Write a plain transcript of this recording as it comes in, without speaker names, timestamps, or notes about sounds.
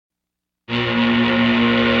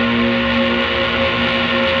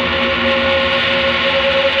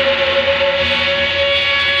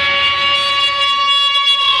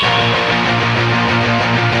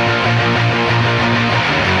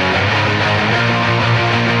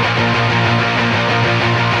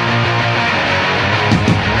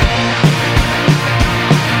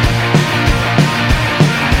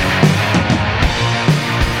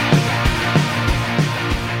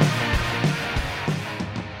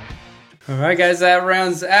All right, guys, that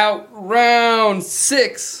rounds out round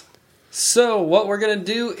 6. So what we're going to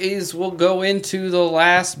do is we'll go into the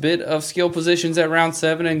last bit of skill positions at round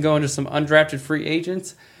 7 and go into some undrafted free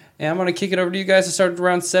agents. And I'm going to kick it over to you guys to start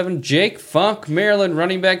round 7. Jake Funk, Maryland,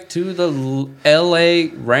 running back to the L.A.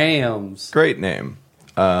 Rams. Great name.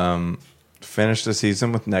 Finished the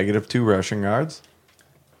season with -2 rushing yards.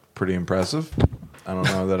 Pretty impressive. I don't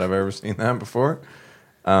know that I've ever seen that before.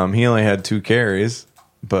 He only had 2 carries,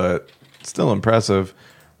 but still impressive.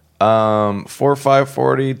 4'5",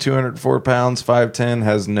 40, 204 pounds, 5'10",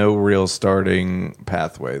 has no real starting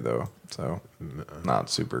pathway, though. So,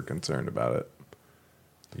 not super concerned about it.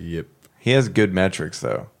 Yep. He has good metrics,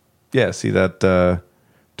 though. Yeah, see that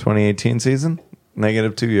 2018 season?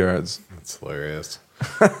 -2 yards. That's hilarious.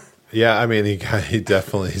 Yeah, I mean, he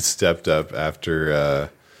definitely stepped up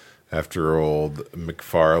after old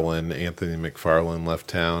Anthony McFarland left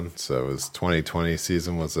town. So his 2020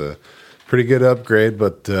 season was a pretty good upgrade,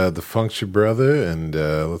 but the Funk's your brother, and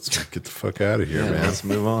let's get the fuck out of here, man. Let's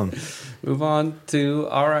move on. Move on to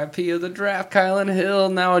RIP of the draft, Kylan Hill,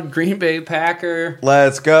 now a Green Bay Packer.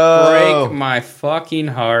 Let's go. Break my fucking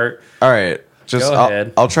heart. All right. Go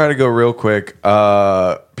ahead. I'll try to go real quick.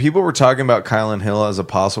 People were talking about Kylan Hill as a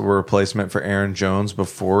possible replacement for Aaron Jones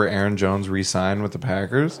before Aaron Jones re-signed with the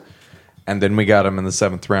Packers, and then we got him in the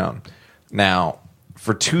 7th round. Now,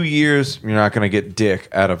 for 2 years, you're not going to get dick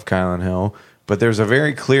out of Kylan Hill, but there's a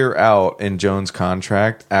very clear out in Jones'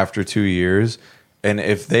 contract after 2 years, and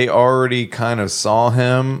if they already kind of saw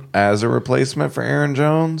him as a replacement for Aaron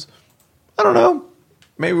Jones, I don't know,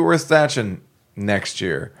 maybe worth stashing next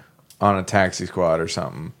year on a taxi squad or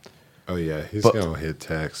something. Oh, yeah, he's going to hit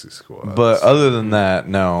taxi squad. But other than that,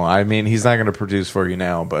 no. I mean, he's not going to produce for you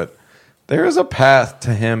now, but there is a path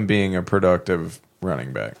to him being a productive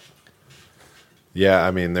running back. Yeah,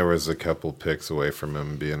 I mean, there was a couple picks away from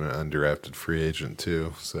him being an undrafted free agent,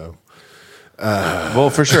 too, so... well,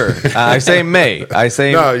 for sure. I say may. I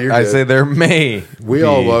say No, you're I good. say there may. We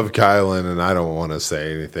all love Kylan, and I don't want to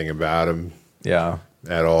say anything about him Yeah.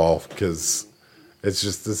 at all, because it's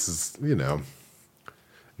just, this is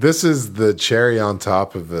the cherry on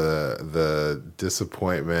top of the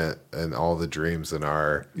disappointment and all the dreams in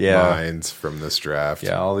our minds from this draft.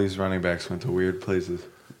 Yeah, all these running backs went to weird places.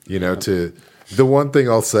 The one thing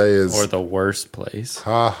I'll say is, Or the worst place.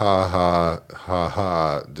 ha ha ha ha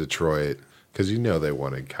ha, Detroit, because they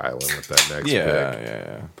wanted Kylan with that next pick,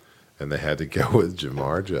 Yeah. and they had to go with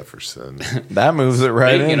Jamar Jefferson. That moves it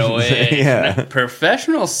right Taking in. away. Yeah.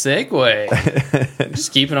 Professional segue.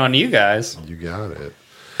 Just keep it on you guys. You got it.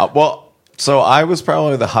 Well, so I was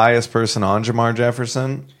probably the highest person on Jamar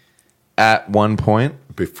Jefferson at one point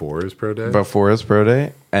Before his pro day? before his pro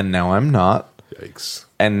day, and now I'm not. Yikes.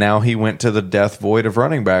 And now he went to the death void of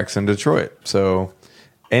running backs in Detroit. So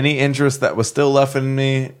any interest that was still left in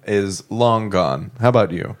me is long gone. How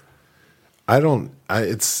about you?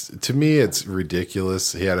 To me, it's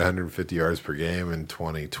ridiculous. He had 150 yards per game in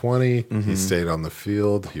 2020. He stayed on the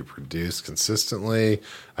field. He produced consistently.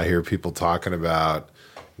 I hear people talking about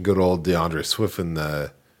good old DeAndre Swift in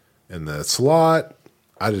the slot.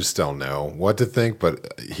 I just don't know what to think,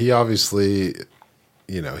 but he obviously,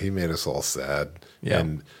 he made us all sad. Yeah.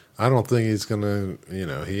 And I don't think he's going to,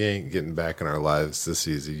 he ain't getting back in our lives this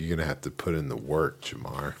easy. You're going to have to put in the work,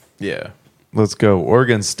 Jamar. Yeah. Let's go.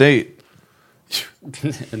 Oregon State.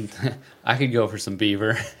 I could go for some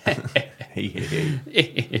Beaver.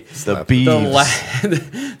 It's the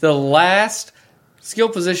Beavs. The last skill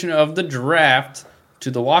position of the draft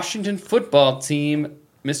to the Washington football team,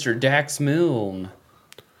 Mr. Dax Milne,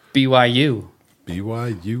 BYU.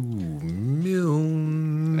 BYU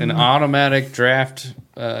Milne. An automatic draft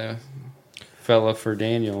fella for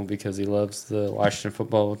Daniel because he loves the Washington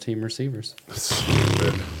football team receivers.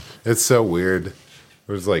 Stupid. It's so weird.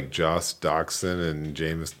 It was like Josh Doxson and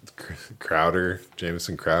Jamison Crowder.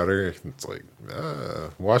 It's like,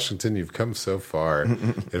 Washington, you've come so far.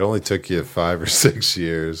 It only took you 5 or 6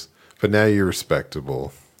 years, but now you're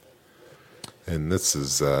respectable. And this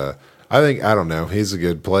is, I don't know. He's a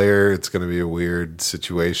good player. It's going to be a weird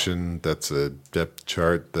situation. That's a depth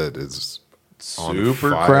chart that is on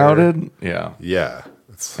Super fire. crowded. Yeah. Yeah.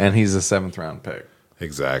 And he's a 7th round pick.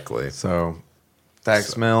 Exactly. So,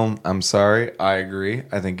 Dax Milne, I'm sorry. I agree.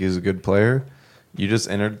 I think he's a good player. You just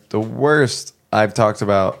entered the worst. I've talked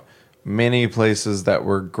about many places that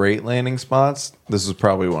were great landing spots. This is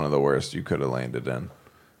probably one of the worst you could have landed in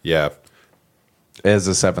Yeah. as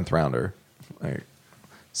a 7th rounder. Like,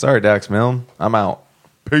 sorry, Dax Milne. I'm out.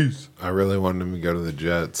 Peace. I really wanted him to go to the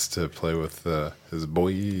Jets to play with his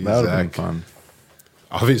boy, That would have been Zach. fun.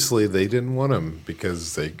 Obviously, they didn't want him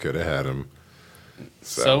because they could have had him.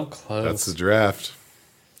 So close. That's the draft.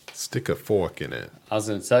 Stick a fork in it. I was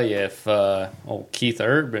going to tell you if old Keith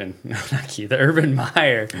Urban, not Keith Urban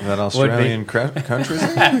Meyer, That Australian country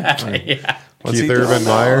thing? yeah, What's Keith he doing Urban now?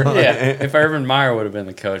 Meyer? yeah. If Urban Meyer would have been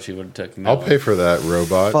the coach, he would have took. I'll Miller. pay for that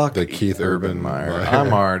robot. Fuck the Keith Urban Meyer. Meyer.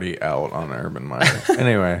 I'm already out on Urban Meyer.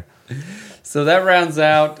 Anyway, So that rounds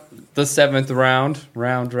out the 7th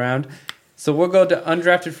round. So we'll go to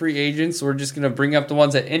undrafted free agents. We're just going to bring up the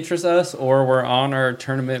ones that interest us, or we're on our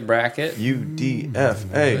tournament bracket.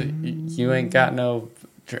 UDFA. You ain't got no.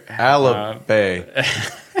 Alabay.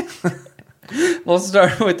 We'll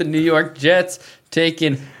start with the New York Jets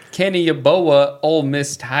taking Kenny Yeboah, Ole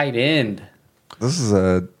Miss tight end. This is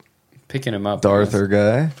a Picking him up. Darther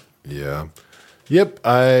guy. Yeah. Yep,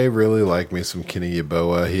 I really like me some Kenny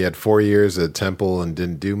Yeboah. He had 4 years at Temple and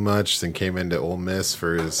didn't do much, then came into Ole Miss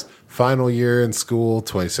for his final year in school,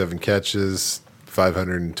 27 catches,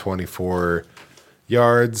 524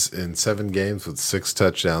 yards in 7 games with 6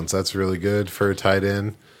 touchdowns. That's really good for a tight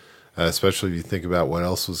end, especially if you think about what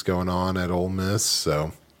else was going on at Ole Miss.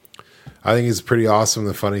 So I think he's pretty awesome.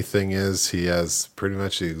 The funny thing is he has pretty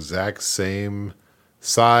much the exact same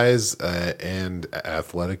size and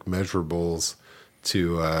athletic measurables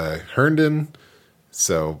to Herndon.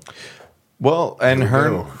 So, Well, and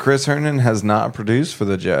There we go. Chris Herndon has not produced for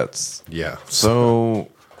the Jets. yeah. So,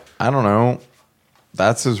 I don't know.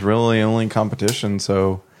 That's his really only competition.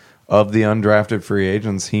 So, of the undrafted free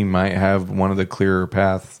agents, he might have one of the clearer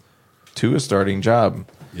paths to a starting job.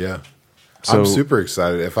 Yeah. So- I'm super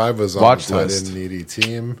excited. If I was on a Watch tight list. end needy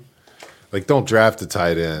team, like don't draft a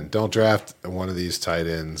tight end. Don't draft one of these tight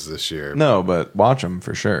ends this year. No, but watch him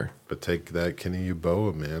for sure. But take that Kenny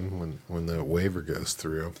Yeboah, man, when the waiver goes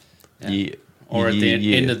through. Yeah. Or at the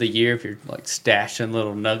Yeah. end of the year, if you're like stashing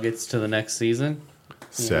little nuggets to the next season,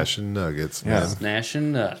 Stashing nuggets, Yeah. man.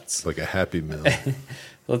 smashing nuts. It's like a Happy Meal.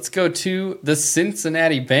 Let's go to the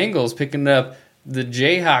Cincinnati Bengals picking up the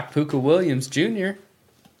Jayhawk Puka Williams Jr.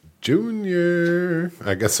 Junior.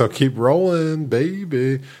 I guess I'll keep rolling,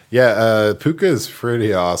 baby. Yeah, Puka is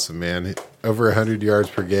pretty awesome, man. Over 100 yards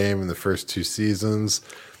per game in the first 2 seasons.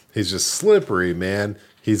 He's just slippery, man.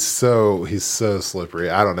 He's so slippery.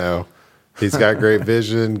 I don't know. He's got great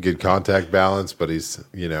vision, good contact balance, but he's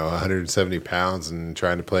 170 pounds and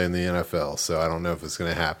trying to play in the NFL. So I don't know if it's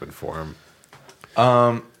going to happen for him.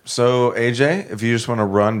 So, AJ, if you just want to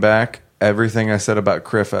run back everything I said about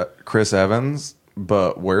Chris Evans,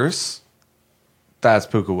 but worse, that's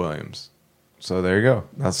Puka Williams. So there you go.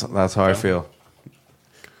 That's how I feel.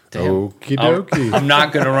 Damn. Okie dokie. I'm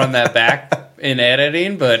not going to run that back in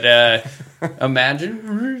editing, but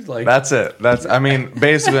imagine like That's it. I mean,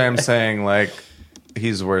 basically, I'm saying like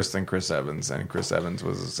he's worse than Chris Evans, and Chris Evans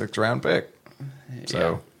was a 6th round pick.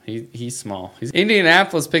 So he's small. He's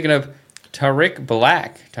Indianapolis picking up Tyreek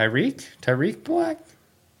Black. Tyreek Black.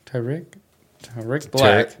 Tarek. Tarek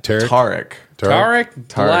Black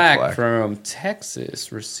Black. from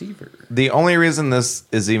Texas, receiver. The only reason this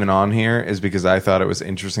is even on here is because I thought it was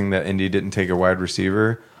interesting that Indy didn't take a wide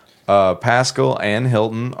receiver. Pascal and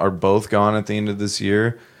Hilton are both gone at the end of this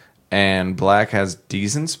year, and Black has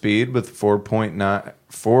decent speed with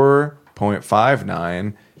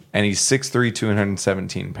 4.59, and he's 6'3",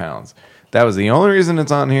 217 pounds. That was the only reason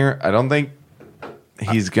it's on here. I don't think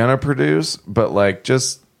he's gonna produce, but like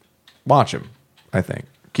just watch him. I think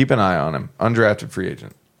keep an eye on him. Undrafted free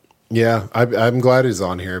agent. Yeah, I'm glad he's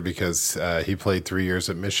on here because he played 3 years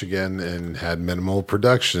at Michigan and had minimal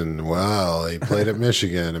production. Well, he played at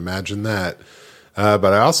Michigan. Imagine that.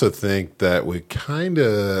 But I also think that we kind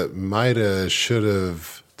of might have should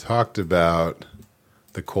have talked about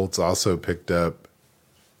the Colts also picked up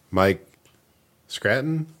Mike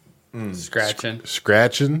Scratton. Scratching.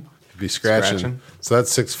 Scratching. He'd be scratching. Scratching. So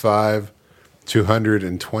that's 6'5",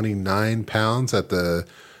 229 pounds at the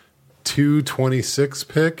 226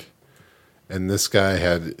 pick. And this guy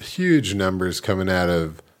had huge numbers coming out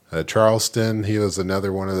of Charleston. He was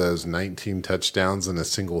another one of those 19 touchdowns in a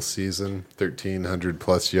single season, 1,300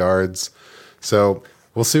 plus yards. So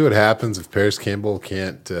we'll see what happens if Paris Campbell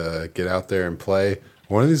can't get out there and play.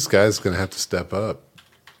 One of these guys is going to have to step up.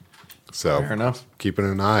 So Fair enough. keeping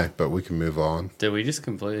an eye, but we can move on. Did we just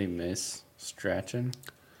completely miss Scratching?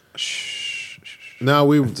 No,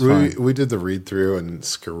 we fine. did the read through and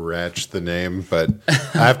scratched the name, but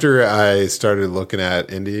after I started looking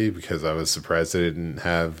at Indy because I was surprised they didn't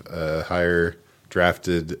have a higher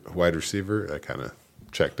drafted wide receiver, I kind of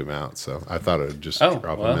checked him out. So I thought I'd just Oh,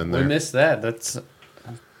 drop well, him in we there. missed that. That's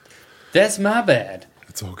my bad.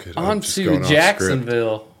 It's all good. On I'm just to going off script.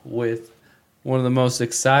 Jacksonville with one of the most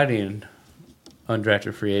exciting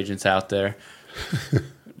undrafted free agents out there.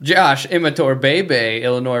 Josh Imatorbhebhe,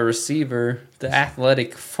 Illinois receiver, the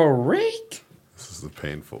athletic freak. This is the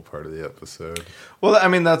painful part of the episode. Well, I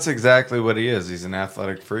mean, that's exactly what he is. He's an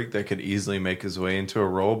athletic freak that could easily make his way into a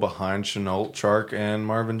role behind Chenault, Chark, and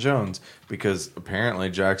Marvin Jones because apparently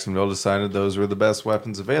Jacksonville decided those were the best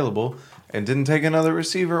weapons available and didn't take another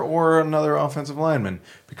receiver or another offensive lineman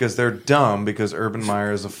because they're dumb because Urban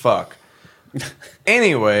Meyer is a fuck.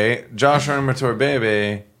 Anyway, Josh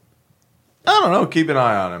Imatorbhebhe, I don't know, keep an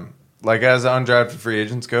eye on him. Like, as undrafted free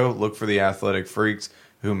agents go, look for the athletic freaks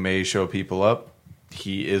who may show people up.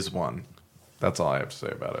 He is one. That's all I have to say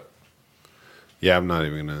about it. Yeah, I'm not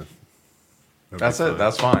even gonna. That's it.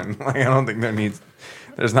 That's fine. Like, I don't think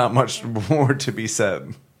there's not much more to be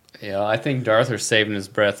said. Yeah, I think Darther's saving his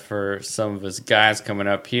breath for some of his guys coming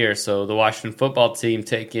up here. So the Washington football team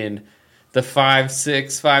taking the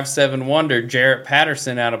 5'6", 5'7" wonder, Jarrett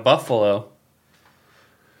Patterson out of Buffalo.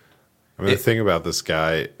 I mean, the thing about this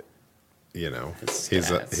guy, you know, His he's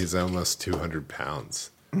stats. almost 200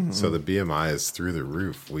 pounds. So the BMI is through the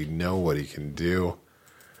roof. We know what he can do.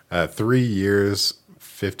 3 years,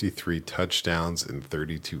 53 touchdowns in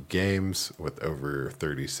 32 games with over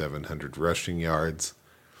 3,700 rushing yards.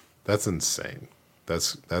 That's insane.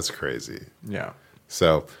 That's crazy. Yeah.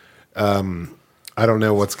 So I don't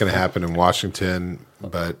know what's going to happen in Washington,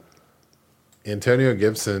 but Antonio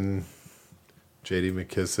Gibson, J.D.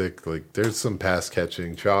 McKissick, like there's some pass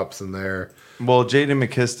catching chops in there. Well, Jaden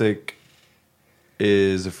McKissick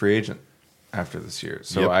is a free agent after this year.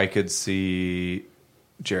 So Yep. I could see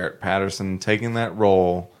Jarrett Patterson taking that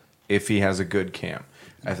role if he has a good camp.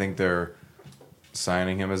 I think they're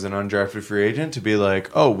signing him as an undrafted free agent to be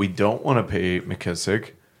like, oh, we don't want to pay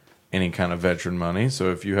McKissick any kind of veteran money.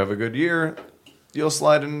 So if you have a good year, you'll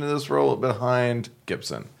slide into this role behind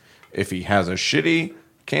Gibson. If he has a shitty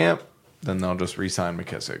camp, then they'll just re-sign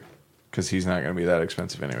McKissick because he's not going to be that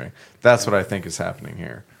expensive anyway. That's what I think is happening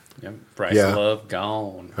here. Yep. Bryce Yeah. Love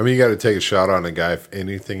gone. I mean, you got to take a shot on a guy if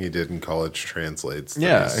anything he did in college translates. Then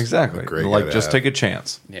Yeah, he's exactly. a great guy Like, to just have. take a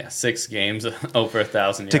chance. Yeah, 6 games, over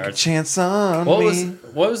 1,000 Take a yards. chance on What me.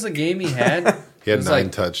 was the game he had? He It had was 9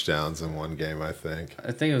 like, touchdowns in one game, I think.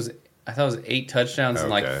 I think I thought it was 8 touchdowns and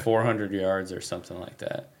like Okay. 400 yards or something like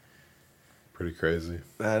that. Pretty crazy.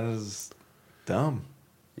 That is dumb.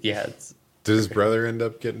 Yeah, it's, Did his brother end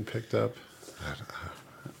up getting picked up?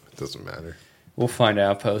 It doesn't matter. we'll find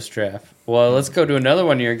out post draft. Well, let's go to another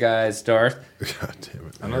one of your guys, Darth. God damn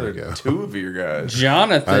it. There Another we go. 2 of your guys.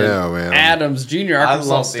 Jonathan I know, man. Adams Jr. I Arkansas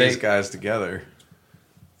love State. these guys together.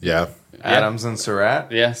 Yeah. Adams and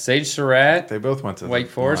Surratt. Yeah, Sage Surratt, They both went to Wake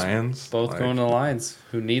the Forest, Lions. both Like, going to the Lions,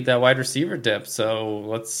 who need that wide receiver depth. So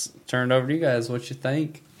let's turn it over to you guys. What you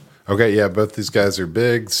think? Okay, yeah, both these guys are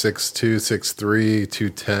big 6'2, 6'3,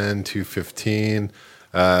 210, 215.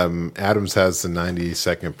 Adams has the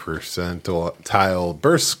 92nd percentile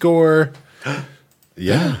burst score.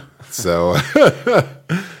 Yeah. So,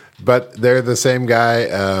 but they're the same guy.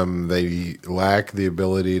 They lack the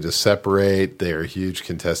ability to separate. They are huge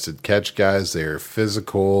contested catch guys. They are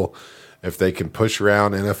physical. If they can push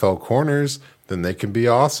around NFL corners, then they can be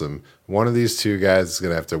awesome. One of these two guys is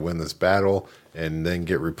going to have to win this battle and then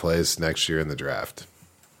get replaced next year in the draft.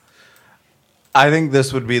 I think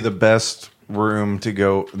this would be the best room to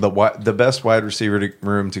go, the best wide receiver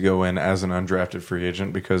room to go in as an undrafted free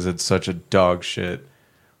agent because it's such a dog shit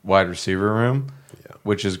wide receiver room, Yeah.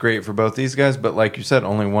 which is great for both these guys. But like you said,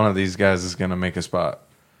 only one of these guys is going to make a spot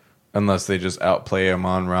unless they just outplay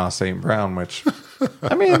Amon-Ra St. Brown, which,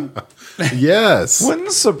 I mean, Yes.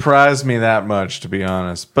 wouldn't surprise me that much, to be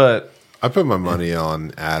honest. But I put my money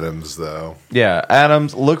on Adams, though. yeah,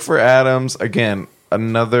 Adams, look for Adams. Again,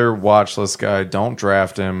 another watch list guy. Don't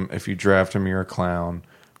draft him. If you draft him, you're a clown.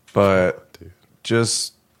 But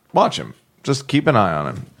just watch him. Just keep an eye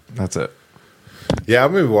on him. That's it. Yeah,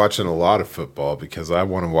 I've been watching a lot of football because I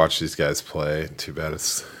want to watch these guys play. Too bad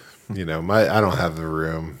it's, I don't have the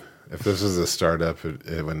room. If this was a startup,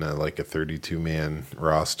 it would like a 32-man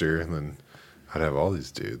roster, then I'd have all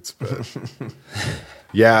these dudes. But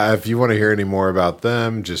yeah, if you want to hear any more about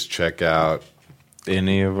them, just check out.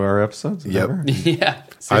 Any of our episodes? Yep. Ever? Yeah,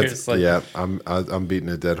 seriously. I'm beating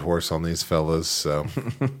a dead horse on these fellas. So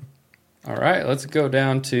All right, let's go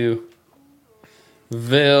down to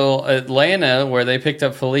Atlanta, where they picked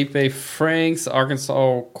up Felipe Franks,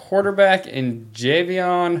 Arkansas quarterback, and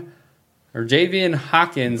Javian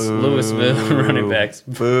Hawkins, Louisville running backs.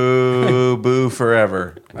 Boo, boo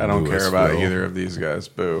forever. I don't care about Louisville. either of these guys.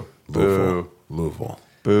 Boo. Boo. Louisville.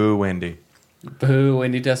 Boo, Wendy. Boo,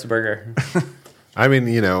 Wendy Tesselberger. I mean,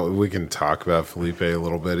 we can talk about Felipe a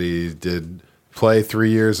little bit. He did play 3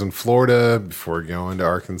 years in Florida before going to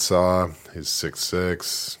Arkansas. He's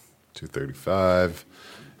 6'6", 235.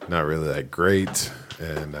 Not really that great.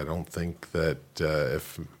 And I don't think that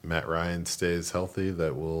if Matt Ryan stays healthy,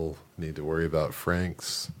 that we'll need to worry about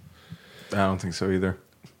Franks. I don't think so either.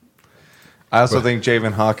 I also think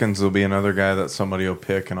Javen Hawkins will be another guy that somebody will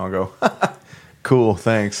pick, and I'll go, cool,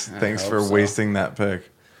 thanks. Thanks for wasting that pick.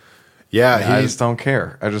 Yeah, I just don't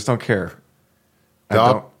care. I just don't care. I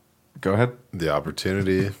don't. Go ahead. The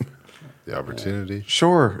opportunity. The opportunity.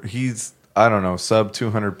 Sure, he's, I don't know, sub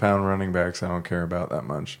 200-pound running backs I don't care about that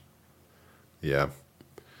much. Yeah.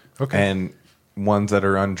 Okay. And ones that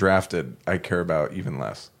are undrafted I care about even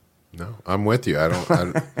less. No, I'm with you. I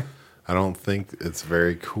don't think it's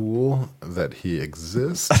very cool that he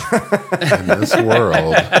exists in this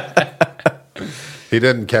world. He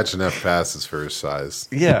didn't catch enough passes for his size.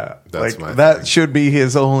 Yeah, That's like my that thing. should be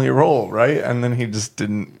his only role, right? And then he just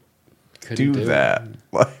didn't do that.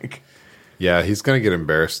 Like, Yeah, he's going to get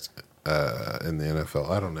embarrassed in the NFL.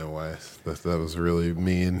 I don't know why. That was really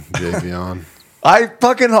mean, Javion.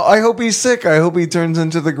 I hope he's sick. I hope he turns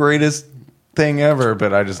into the greatest thing ever.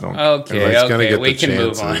 But I just don't. Okay, He's gonna okay, get we the can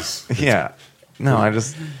move on. chances. Yeah, no, I don't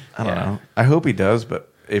Yeah. know. I hope he does,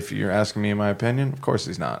 but if you're asking me my opinion, of course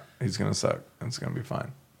he's not. He's gonna suck. It's gonna be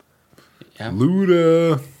fine. Yeah.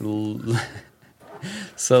 Luda.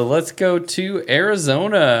 So let's go to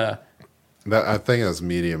Arizona. I think it was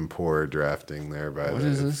medium poor drafting there by What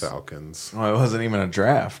is the this? Falcons. Well, it wasn't even a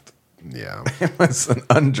draft. Yeah. It was an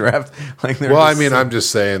undraft. Like, Well, I mean, I'm just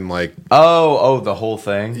saying, like, the whole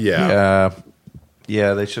thing. Yeah.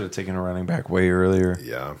 Yeah. They should have taken a running back way earlier.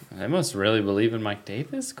 yeah. I must really believe in Mike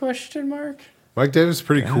Davis? Question mark. Mike Davis is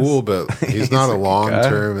pretty cool, but he's not He's a a good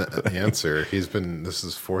long-term answer. This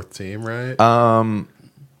is fourth team, right?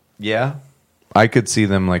 Yeah, I could see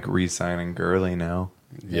them like re-signing Gurley now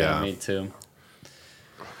Yeah. Me too.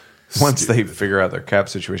 once they figure out their cap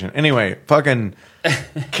situation. Anyway, fucking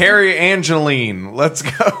Carrie Angeline, let's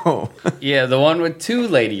go. Yeah, the one with two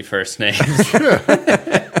lady first names.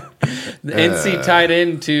 The NC tied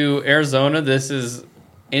into Arizona. This is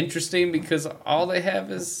interesting because all they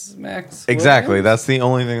have is Max. Exactly. Williams. That's the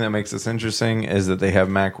only thing that makes this interesting is that they have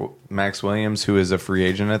Max Williams, who is a free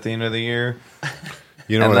agent at the end of the year.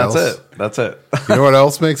 You know And what that's else? it. That's it. You know what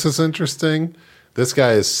else makes this interesting? This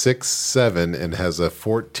guy is 6'7" and has a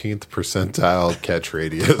 14th percentile catch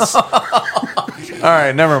radius. All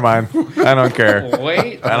right, never mind. I don't care.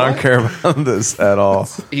 Wait, I don't care about this at all.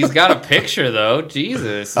 He's got a picture though.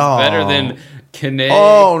 Jesus, it's Oh. better than Kane.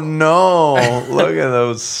 Oh no! Look at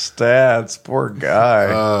those stats. Poor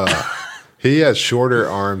guy. He has shorter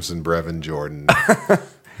arms than Brevin Jordan,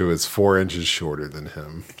 who is 4 inches shorter than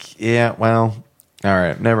him. Yeah. Well. All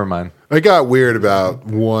right. Never mind. I got weird about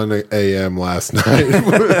 1 a.m. last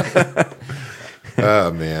night.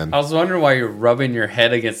 Oh, man. I was wondering why you're rubbing your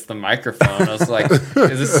head against the microphone. I was like, is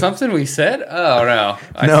this something we said? Oh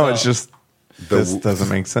no, It's just this doesn't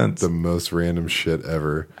make sense. The most random shit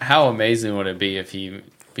ever. How amazing would it be if he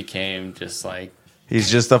became just like He's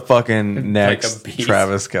just a fucking next beast.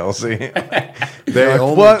 Travis Kelce. They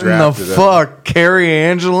only What in the drafted him. fuck, Carrie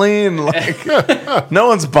Angeline? Like, no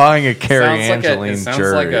one's buying a Carrie Angeline sounds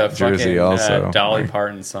like a jersey. fucking, Also, Dolly Like,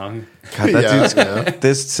 Parton song. God, that Yeah, dude's yeah.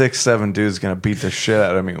 this 6'7" dude's gonna beat the shit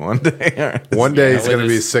out of me one day. One day Yeah, he's going to with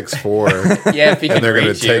be his- 6'4", Yeah, if he can and they're going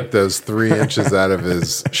to reach you. take those 3 inches out of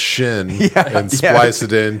his shin and yeah. splice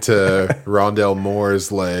it into Rondell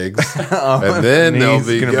Moore's legs, and then And they'll he's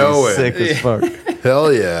be gonna going. sick as fuck.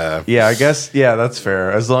 Hell yeah. Yeah, I guess. Yeah, that's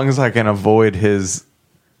fair. As long as I can avoid his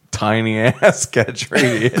tiny ass catch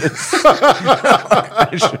radius, I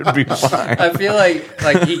should be fine. I feel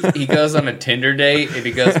like he goes on a Tinder date and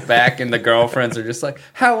he goes back and the girlfriends are just like,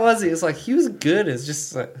 "How was he?" It's like he was good. It's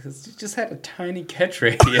just he just had a tiny catch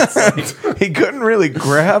radius. Like, He couldn't really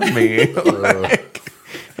grab me. Like,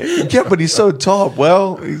 yeah, but he's so tall.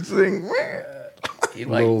 Well, he's like, he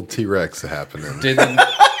like Little T-Rex happening. did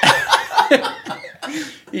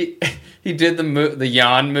he did the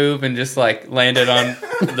yawn move and just like landed on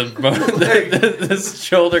the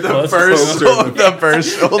shoulder closest first, to him. the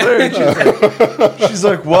first shoulder. And she's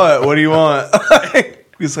like, "What? What do you want?"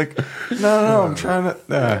 He's like, "No, I'm trying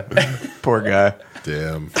to." Poor guy.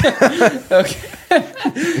 Damn.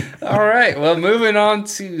 All right. Well, moving on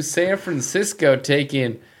to San Francisco,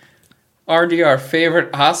 taking RDR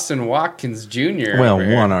favorite Austin Watkins Jr. Well, over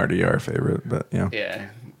here. one RDR favorite, but yeah. Yeah,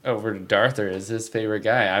 over to Darther is his favorite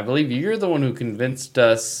guy. I believe you're the one who convinced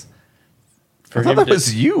us. I thought that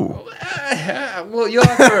was you. Well, you'll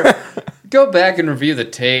have to go back and review the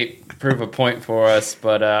tape, prove a point for us.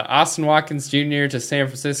 But Austin Watkins Jr. to San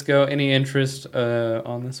Francisco. Any interest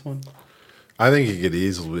on this one? I think he could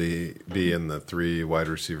easily be in the 3 wide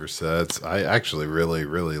receiver sets. I actually really,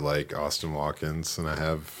 really like Austin Watkins, and I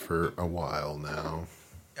have for a while now.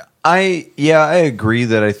 I agree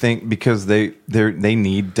that I think because they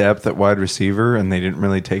need depth at wide receiver and they didn't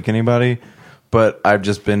really take anybody, but I've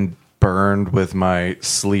just been burned with my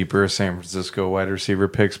sleeper San Francisco wide receiver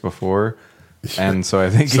picks before, and so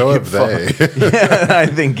I think So have they. I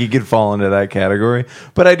think he could fall into that category.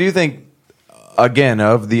 But I do think, again,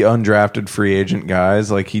 of the undrafted free agent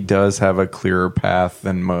guys, like he does have a clearer path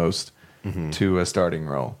than most to a starting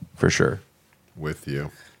role for sure. With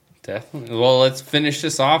you. Definitely. Well, let's finish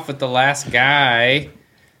this off with the last guy,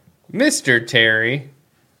 Mr. Terry.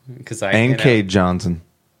 And Cade Johnson.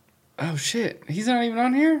 Oh, shit. He's not even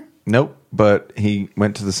on here? Nope, but he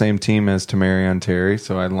went to the same team as Tamarion Terry,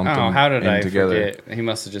 so I lumped them how did in I together. forget? He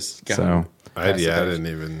must have just gone. So I didn't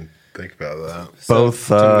even think about that. both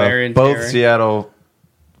Tamarion Terry. Seattle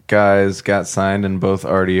guys got signed, and both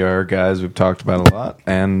RDR guys we've talked about a lot,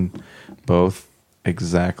 and both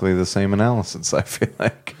exactly the same analysis, I feel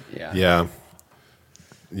like. Yeah.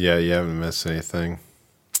 Yeah, you haven't missed anything.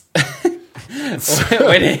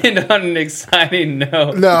 Way to end on an exciting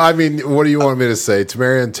note. No, I mean, what do you want me to say?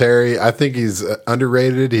 Tamarion Terry, I think he's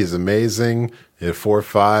underrated. He's amazing. He had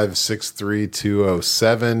 4'5", 6'3",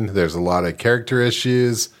 207. There's a lot of character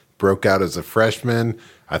issues. Broke out as a freshman.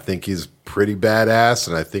 I think he's pretty badass,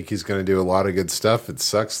 and I think he's going to do a lot of good stuff. It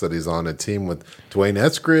sucks that he's on a team with Dwayne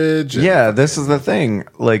Eskridge. Yeah, this is the thing.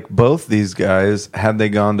 Like, both these guys, had they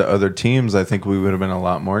gone to other teams, I think we would have been a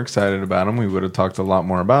lot more excited about them. We would have talked a lot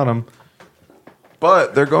more about them.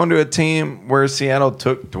 But they're going to a team where Seattle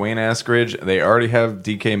took Dwayne Eskridge. They already have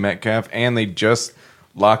DK Metcalf, and they just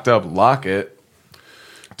locked up Lockett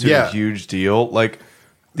to a huge deal. Like,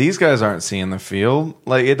 these guys aren't seeing the field.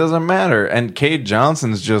 Like, it doesn't matter. And Cade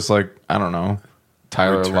Johnson's just like, I don't know,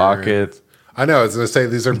 Tyler Return. Lockett. I know. I was going to say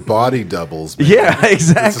these are body doubles. Man. Yeah,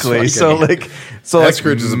 exactly. So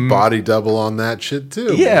Eskridge is a body double on that shit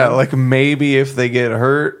too. Yeah, man. like maybe if they get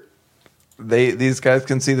hurt, these guys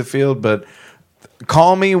can see the field. But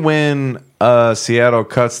call me when Seattle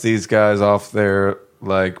cuts these guys off their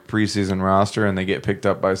like preseason roster and they get picked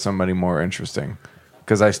up by somebody more interesting.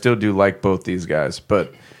 Because I still do like both these guys,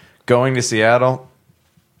 but going to Seattle,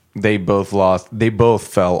 they both lost. They both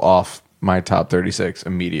fell off my top 36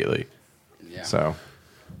 immediately. Yeah. So,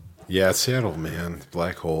 yeah, Seattle, man,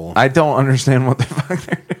 black hole. I don't understand what the fuck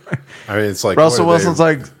they're doing. I mean, it's like Russell Wilson's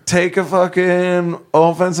like, take a fucking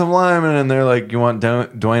offensive lineman, and they're like, you want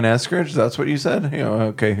Dwayne Eskridge? That's what you said?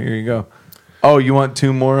 Okay, here you go. Oh, you want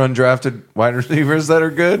 2 more undrafted wide receivers that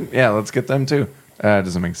are good? Yeah, let's get them too. That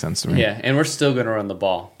doesn't make sense to me. Yeah, and we're still going to run the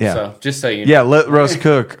ball. Yeah. So, just so you know. Yeah, let Russ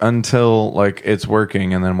cook until like it's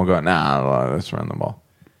working, and then we'll go, nah, let's run the ball.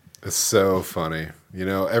 It's so funny. You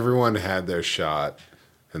know, everyone had their shot,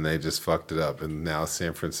 and they just fucked it up. And now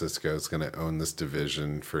San Francisco is going to own this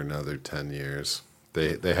division for another 10 years.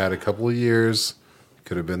 They had a couple of years.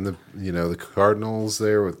 Could have been the Cardinals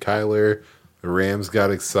there with Kyler. The Rams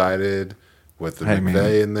got excited with the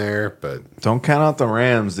McVay in there, but don't count out the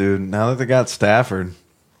Rams, dude. Now that they got Stafford,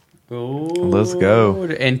 Ooh, let's go.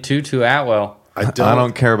 And Tutu Atwell. I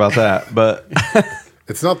don't care about that. But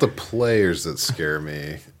it's not the players that scare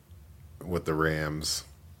me with the Rams.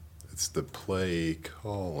 It's the play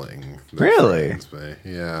calling. Really?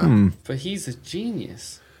 Yeah. But he's a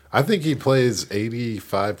genius. I think he plays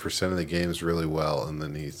 85% of the games really well, and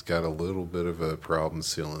then he's got a little bit of a problem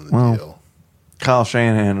sealing the deal. Kyle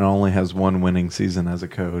Shanahan only has 1 winning season as a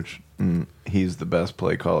coach. And he's the best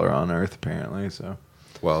play caller on earth, apparently. So,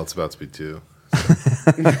 well, it's about to be 2.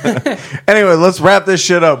 Anyway, let's wrap this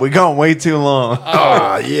shit up. We're going way too long.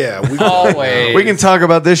 Yeah, Always. We can talk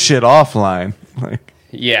about this shit offline. Like,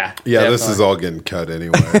 Yeah. yeah. This definitely. is all getting cut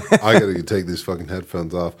anyway. I got to take these fucking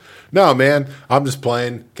headphones off. No, man, I'm just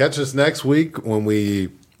playing. Catch us next week when we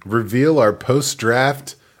reveal our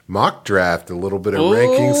post-draft mock draft. A little bit of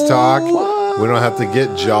rankings talk. We don't have to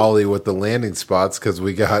get jolly with the landing spots because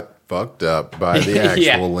we got fucked up by the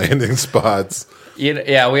actual landing spots.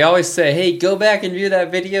 Yeah, we always say, hey, go back and view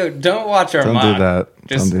that video. Don't watch our Don't mock. do that.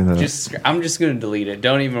 Don't do that. I'm just going to delete it.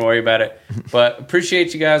 Don't even worry about it. But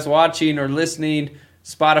appreciate you guys watching or listening.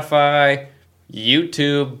 Spotify,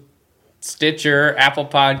 YouTube, Stitcher, Apple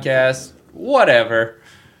Podcasts, whatever.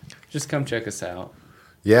 Just come check us out.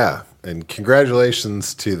 Yeah, and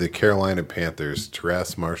congratulations to the Carolina Panthers,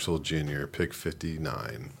 Terrace Marshall Jr., pick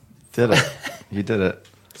 59. did it. You did it.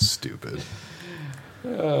 Stupid.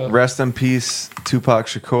 Rest in peace, Tupac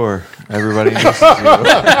Shakur. Everybody misses you.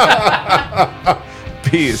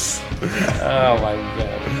 Peace. Oh, my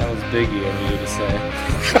God. That was Biggie of you to say.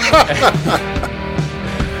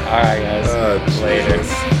 All right, guys. Later.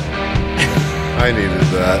 Jesus. I needed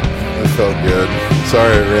that. It felt good.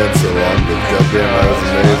 Sorry it ran so long, but goddamn, that was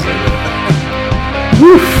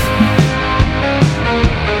amazing. Woo!